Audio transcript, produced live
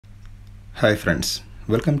Hi friends,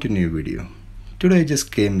 welcome to new video. Today I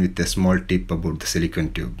just came with a small tip about the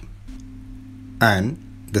silicone tube. And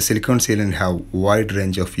the silicone sealant have wide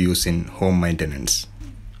range of use in home maintenance.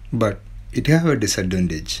 But it have a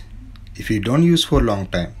disadvantage. If you don't use for a long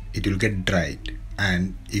time, it will get dried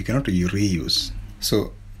and you cannot reuse.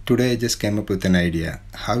 So today I just came up with an idea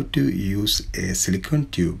how to use a silicone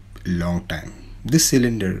tube long time. This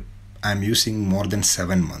cylinder I'm using more than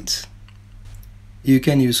 7 months. You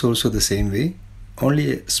can use also the same way,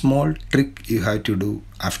 only a small trick you have to do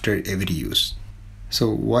after every use.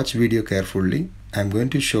 So watch video carefully. I'm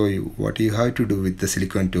going to show you what you have to do with the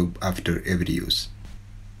silicone tube after every use.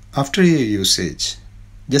 After your usage,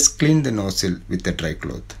 just clean the nozzle with a dry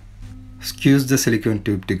cloth. Squeeze the silicone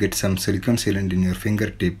tube to get some silicone sealant in your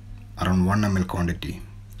fingertip around 1 ml quantity,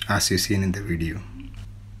 as you seen in the video.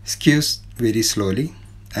 Squeeze very slowly,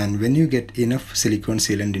 and when you get enough silicone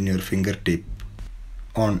sealant in your fingertip,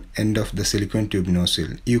 on end of the silicone tube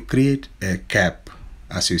nozzle, you create a cap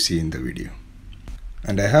as you see in the video.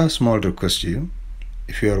 And I have a small request to you.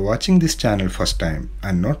 If you are watching this channel first time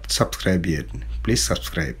and not subscribed yet, please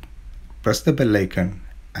subscribe. Press the bell icon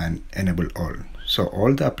and enable all. So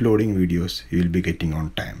all the uploading videos you will be getting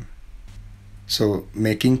on time. So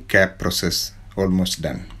making cap process almost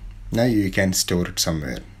done. Now you can store it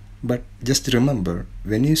somewhere. But just remember,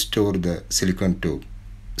 when you store the silicone tube,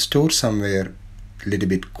 store somewhere little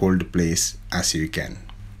bit cold place as you can.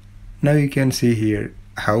 Now you can see here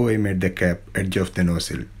how I made the cap edge of the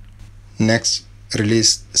nozzle. Next,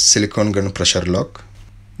 release silicone gun pressure lock.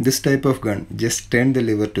 This type of gun, just turn the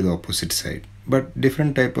lever to the opposite side. But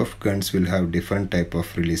different type of guns will have different type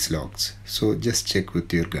of release locks. So just check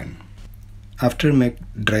with your gun. After make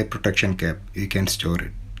dry protection cap, you can store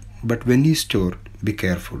it. But when you store, be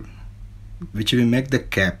careful. Which will make the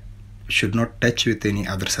cap should not touch with any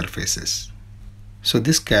other surfaces. So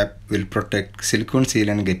this cap will protect silicone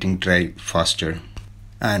sealant getting dry faster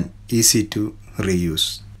and easy to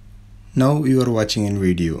reuse. Now you are watching in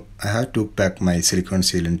video. I have to pack my silicone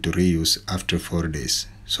sealant to reuse after 4 days.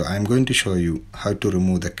 So I am going to show you how to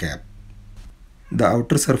remove the cap. The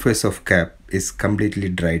outer surface of cap is completely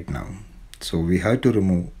dried now. So we have to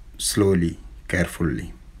remove slowly,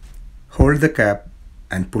 carefully. Hold the cap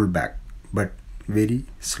and pull back, but very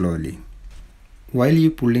slowly. While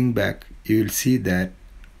you pulling back, you will see that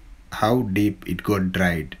how deep it got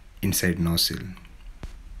dried inside nozzle.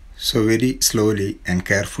 So very slowly and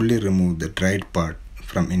carefully remove the dried part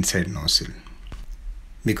from inside nozzle.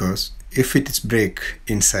 Because if it is break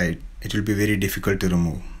inside, it will be very difficult to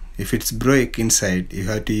remove. If it's break inside, you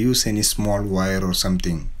have to use any small wire or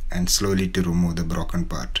something and slowly to remove the broken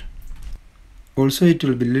part. Also, it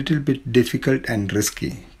will be little bit difficult and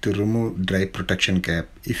risky to remove dry protection cap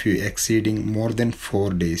if you exceeding more than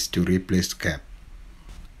 4 days to replace cap.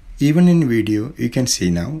 Even in video, you can see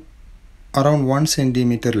now, around 1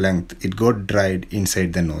 centimeter length it got dried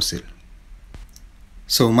inside the nozzle.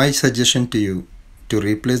 So my suggestion to you to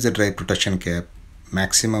replace the dry protection cap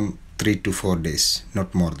maximum 3 to 4 days,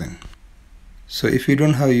 not more than. So if you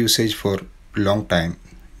don't have usage for long time,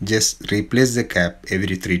 just replace the cap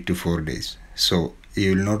every 3 to 4 days. So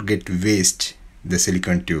you will not get waste the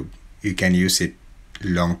silicone tube. You can use it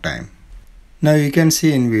long time. Now you can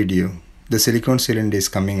see in video the silicone sealant is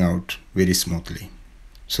coming out very smoothly.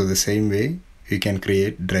 So the same way you can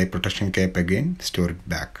create dry protection cap again, store it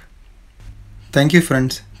back. Thank you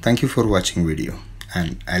friends. Thank you for watching video.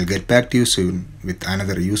 And I'll get back to you soon with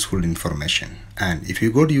another useful information. And if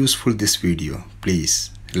you got useful this video,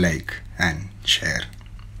 please like and share.